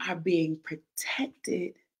 We are being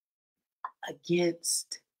protected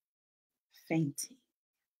against fainting,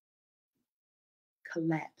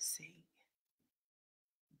 collapsing,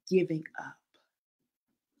 giving up,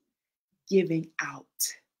 giving out,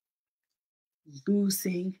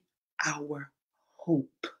 losing our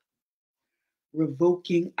hope,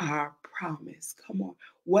 revoking our promise. Come on.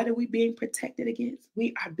 What are we being protected against?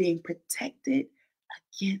 We are being protected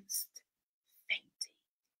against fainting.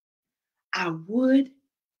 I would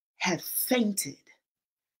have fainted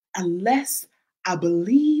unless I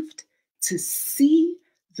believed to see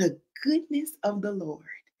the goodness of the Lord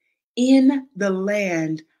in the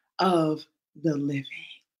land of the living.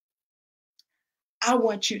 I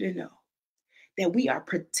want you to know that we are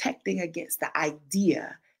protecting against the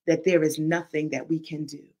idea that there is nothing that we can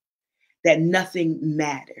do, that nothing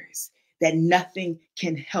matters, that nothing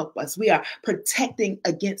can help us. We are protecting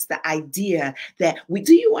against the idea that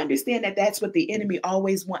do you understand that that's what the enemy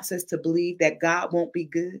always wants us to believe, that God won't be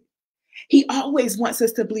good? He always wants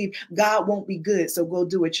us to believe God won't be good, so go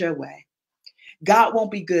do it your way. God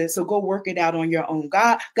won't be good, so go work it out on your own.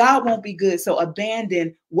 God won't be good, so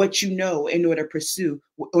abandon what you know in order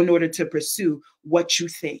to pursue what you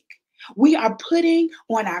think. We are putting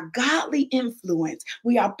on our godly influence.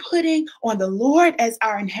 We are putting on the Lord as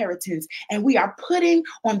our inheritance, and we are putting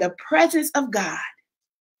on the presence of God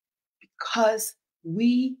because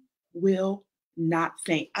we will not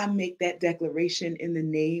faint. I make that declaration in the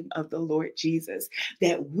name of the Lord Jesus,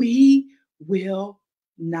 that we will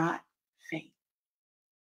not faint.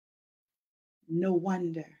 No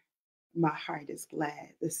wonder my heart is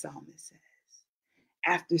glad, the psalmist says.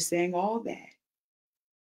 After saying all that,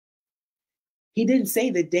 he didn't say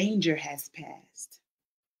the danger has passed.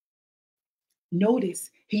 Notice,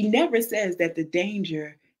 he never says that the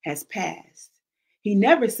danger has passed. He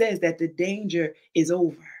never says that the danger is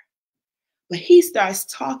over. But he starts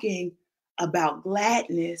talking about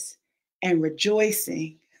gladness and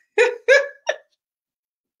rejoicing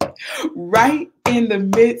right in the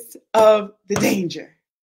midst of the danger.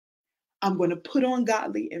 I'm going to put on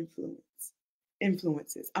godly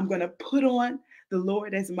influences. I'm going to put on the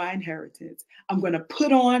Lord as my inheritance. I'm going to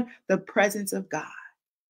put on the presence of God.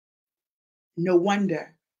 No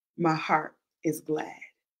wonder my heart is glad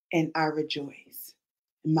and I rejoice.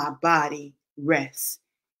 My body rests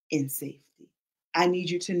in safety. I need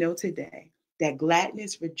you to know today that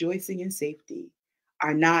gladness, rejoicing, and safety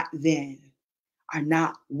are not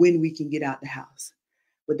when we can get out the house.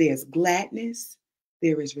 But there's gladness,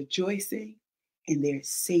 there is rejoicing, and there's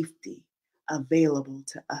safety available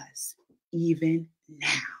to us even now.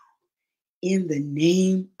 In the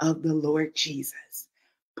name of the Lord Jesus,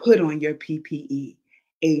 put on your PPE.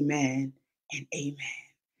 Amen and amen.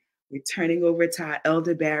 We're turning over to our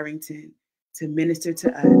Elder Barrington to minister to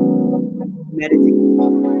us. Meditate.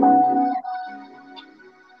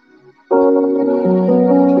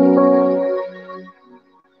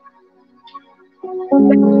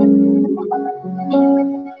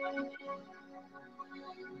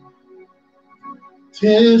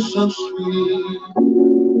 Tis so sweet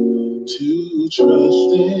to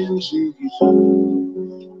trust in Jesus,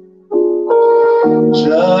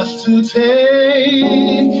 just to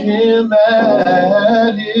take him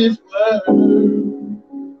at his word,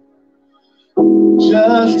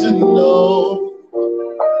 just to know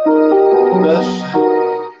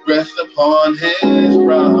nothing rest upon his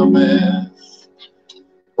promise,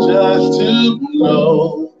 just to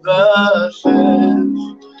know thus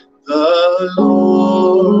says the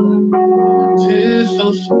Lord. 'Tis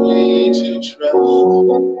so sweet to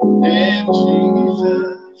trust in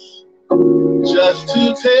Jesus, just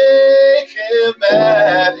to take him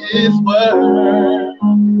at his word,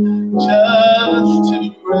 just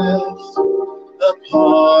to rest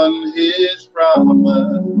upon his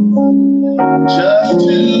promise, just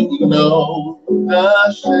to know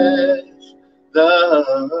thus says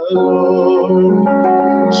the Lord.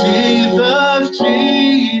 Jesus,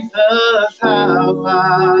 Jesus, how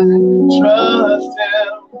I trust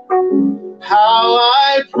him, how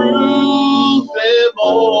I prove him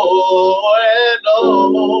more and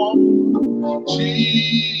more.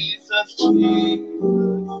 Jesus,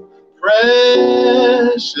 Jesus,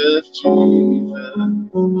 precious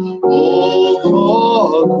Jesus, oh,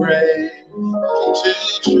 for grace to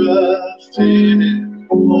trust him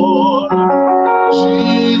more.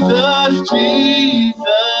 Jesus,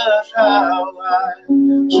 Jesus, how I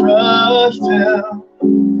trust him,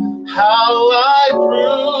 how I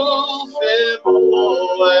prove him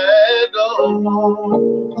more and more.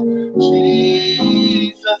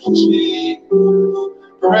 Jesus, Jesus,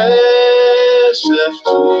 precious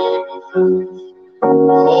Jesus,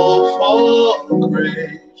 oh, for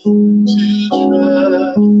grace to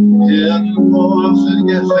trust him more. So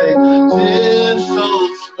yes, say, 'tis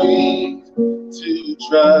so sweet to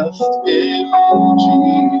trust in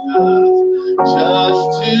Jesus,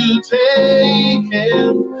 just to take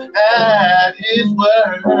him at his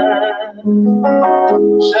word,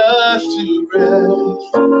 just to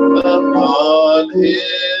rest upon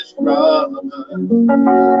his promise,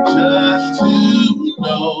 just to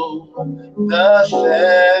know thus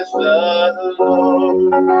says the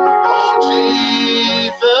Lord. Oh,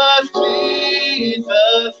 Jesus,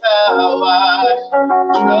 Jesus, how I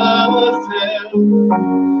trust him,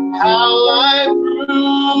 how I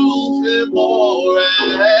prove him more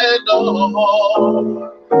and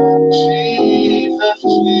more. Jesus,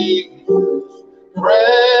 Jesus,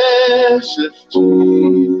 precious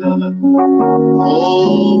Jesus,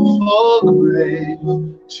 oh, for grace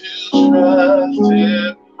to trust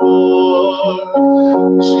him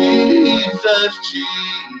more. Jesus,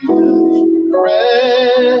 Jesus,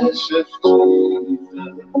 precious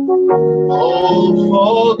Jesus, oh,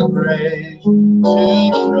 for grace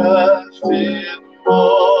to trust him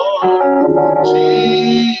more.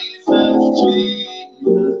 Jesus,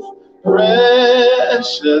 Jesus,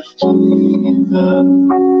 precious Jesus,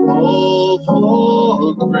 oh,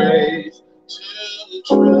 for grace to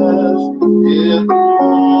trust him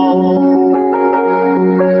more.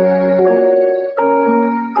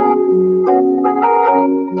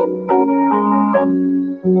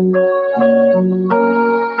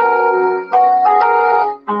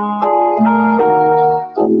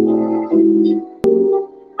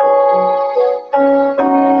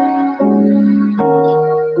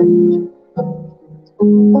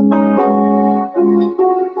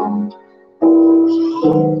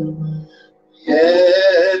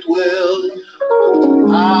 Yet will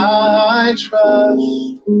I trust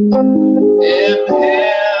in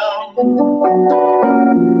him,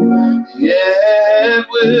 yet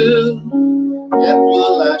will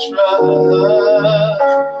I trust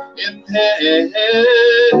in him,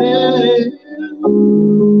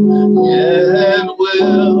 yet will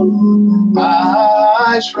I trust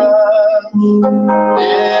in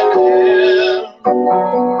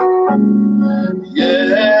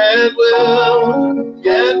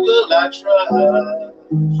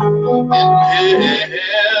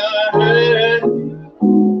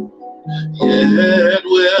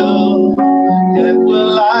him, yet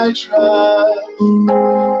will I trust in him, yet will I trust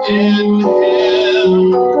in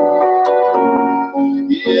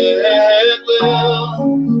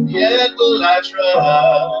him, yet will I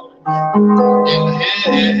trust in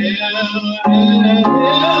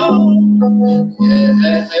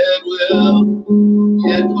him,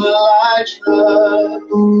 yet will I trust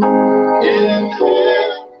in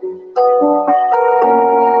him,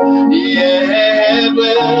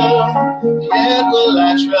 yet will I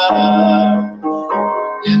trust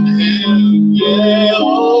in him, yeah,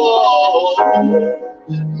 oh,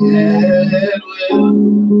 yet will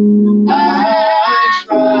I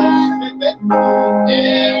trust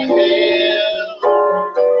in him,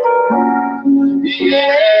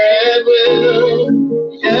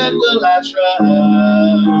 yet will I trust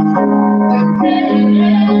in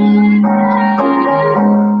him,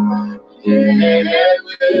 yet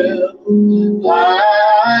will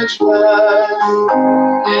I trust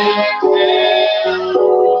in him,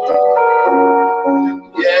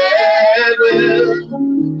 yet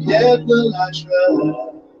Lord will I trust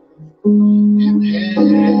in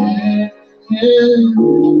Him.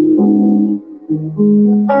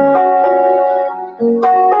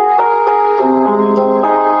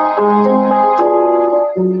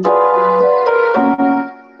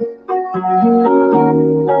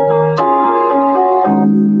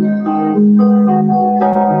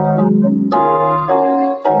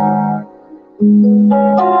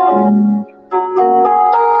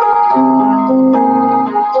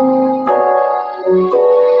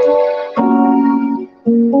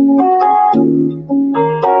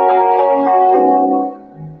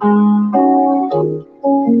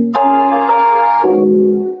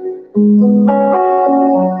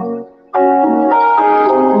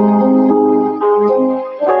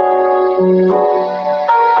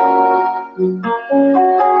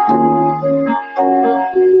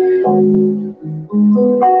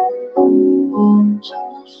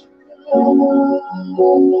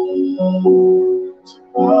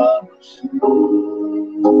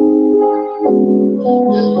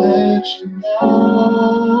 Let you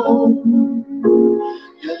know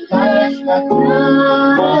your life like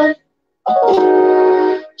mine.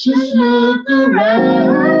 Just look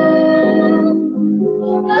around,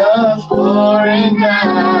 love pouring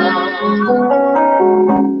down,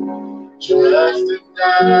 trust in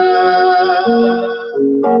God.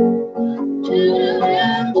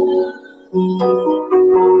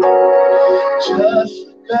 Just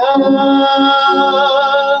God.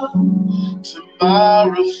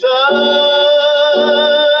 Tomorrow sun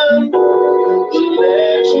will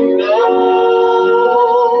let you know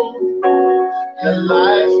your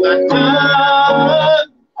life's not done.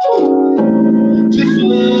 Just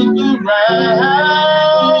look around,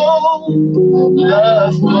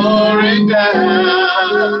 love pouring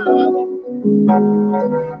down,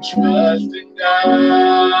 trust in God.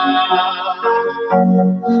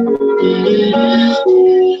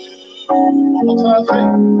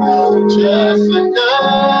 Just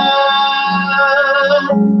enough.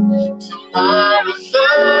 Tomorrow sun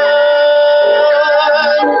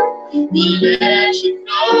will let you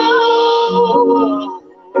know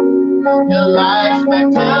your life's not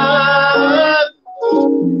done.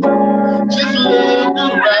 Just look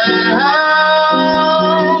around,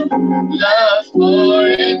 love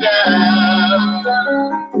pouring down,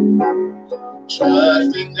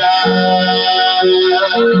 trust in God.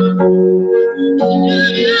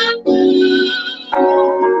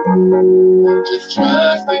 Just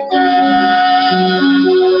trust in God.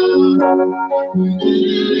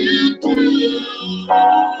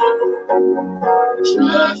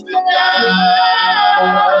 Trust in God.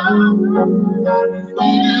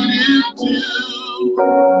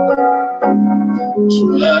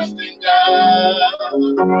 Trust in God.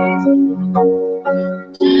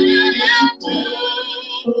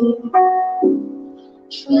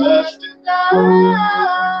 Trust in God.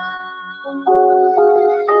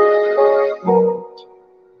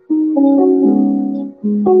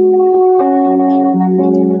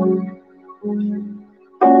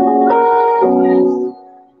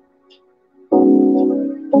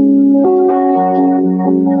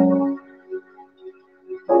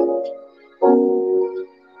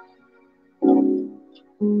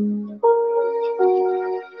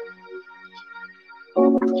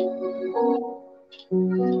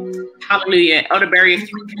 Hallelujah. Elder Barry, if you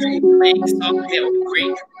can continue playing song, that would be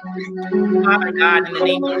great. Father God, in the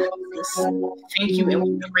name of Jesus, thank you and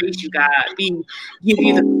we praise you, God. We give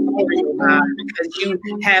you the glory, oh God, because you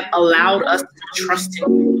have allowed us to trust in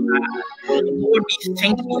you, God. Lord, we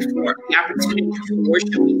thank you for the opportunity to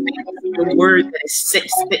worship. We thank you for your word that is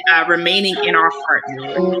remaining in our heart,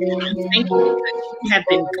 Lord. We thank you because you have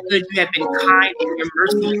been good, you have been kind, and your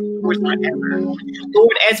mercy endures forever.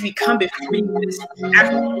 Lord, as we come before you this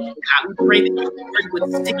afternoon, God, we pray that your word would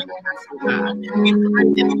stick with us, oh God. We pray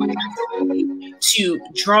that we would continue to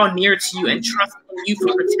draw near to you and trust in you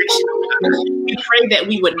for protection, oh God. We pray that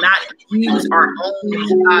we would not use our own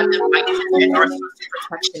devices as our source of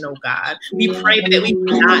protection, oh God. We pray that we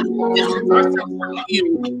would not distance ourselves from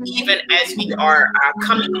you even as we are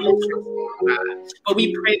coming closer to you, God. But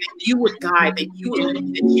we pray that you would guide, that you would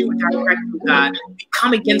lead, that you would direct, oh God. We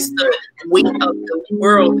come against the weight of the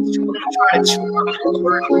world that you would try to chew up your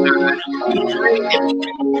word, oh God. We pray that we would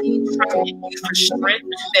indeed trust in you for strength,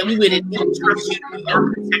 that we would indeed trust you to be our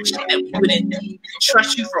protection, that we would indeed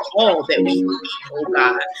trust you for all that we need, oh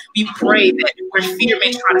God. We pray that where fear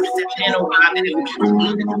may try to step in, oh God, that it will be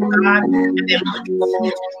rooted, oh God, and then we will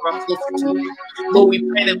continue to draw closer to you. Lord, we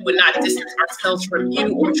pray that we would not distance ourselves from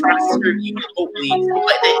you or try to serve you remotely,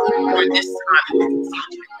 but that even during this time we will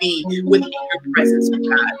continue to be within your presence, oh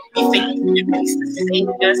God. We thank you for your peace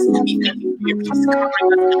sustaining us. We thank you for your peace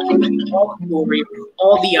covering us, and we give you all the glory,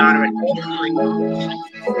 all the honor, and all the praise. In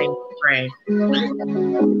Jesus' name we pray.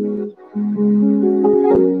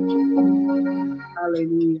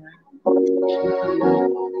 Hallelujah.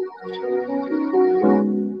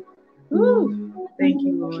 Woo. Thank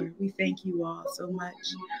you, Lord. We thank you all so much.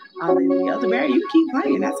 Hallelujah. Elder Barry, you keep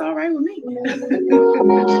playing. That's all right with me.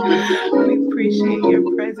 We appreciate your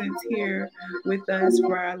presence here with us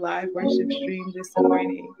for our live worship stream this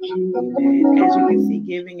morning. Amen. As you can see,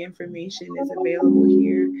 giving information is available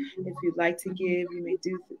here. If you'd like to give, you may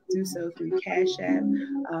do so through Cash App,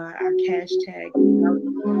 our cash tag,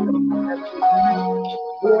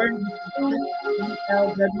 or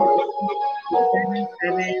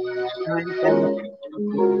LW7797.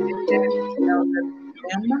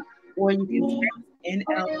 Or you can text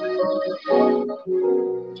NL.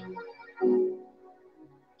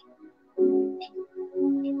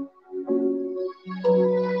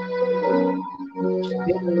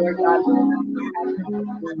 May the Lord God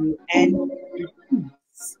for you and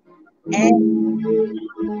peace. And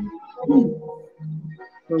peace.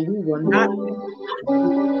 For we will not.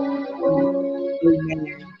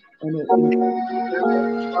 Amen. And it is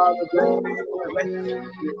all the blessings of the rest of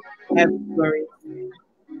you. Have a glorious day.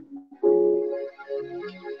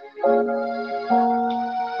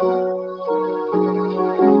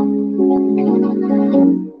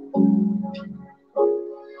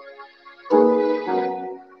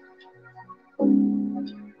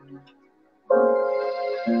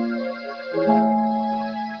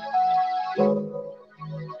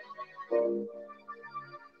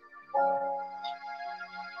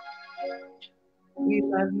 We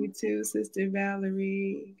love you too, Sister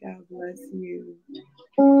Valerie. God bless you.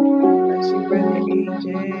 God bless you, Brother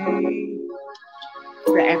AJ.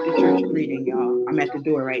 It's the after church greeting, y'all. I'm at the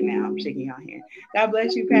door right now. I'm shaking y'all hand. God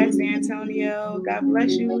bless you, Pastor Antonio. God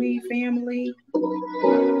bless you, Lee family.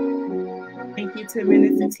 Thank you to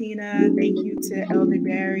Minister Tina. Thank you to Elder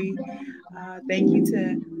Barry. Thank you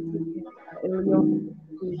to Ilio,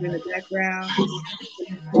 who's in the background.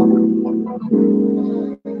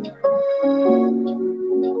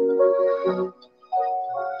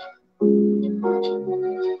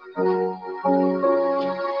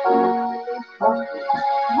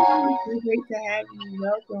 Great to have you.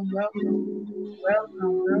 Welcome.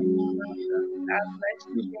 God bless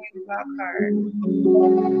you, James Lockhart.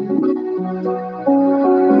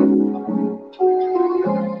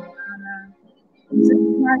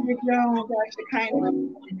 Margaret Jones, Dr. Kindness.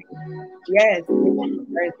 Yes.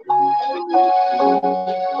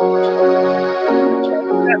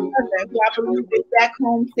 I believe it's back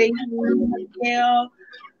home safely. Gail,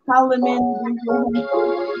 Parliament.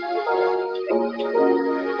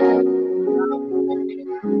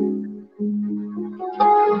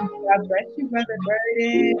 God bless you, Brother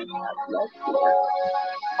Burden. God bless you.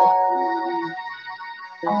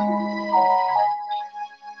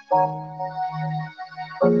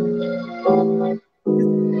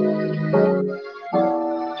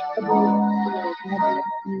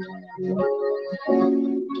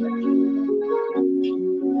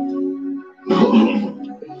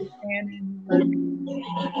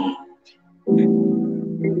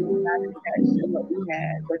 What we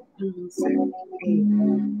had, but who we serve.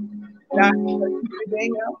 Dr.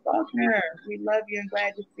 Danielle Faulkner, we love you and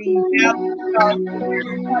glad to see you. Now,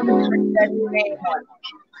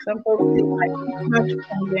 some folks did like 6 months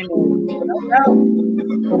and then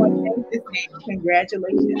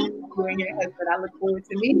congratulations to you and your husband. I look forward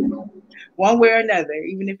to meeting you one way or another,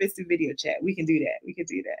 even if it's a video chat. We can do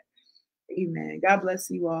that. Amen. God bless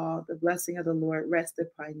you all. The blessing of the Lord rest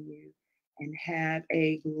upon you and have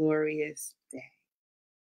a glorious day.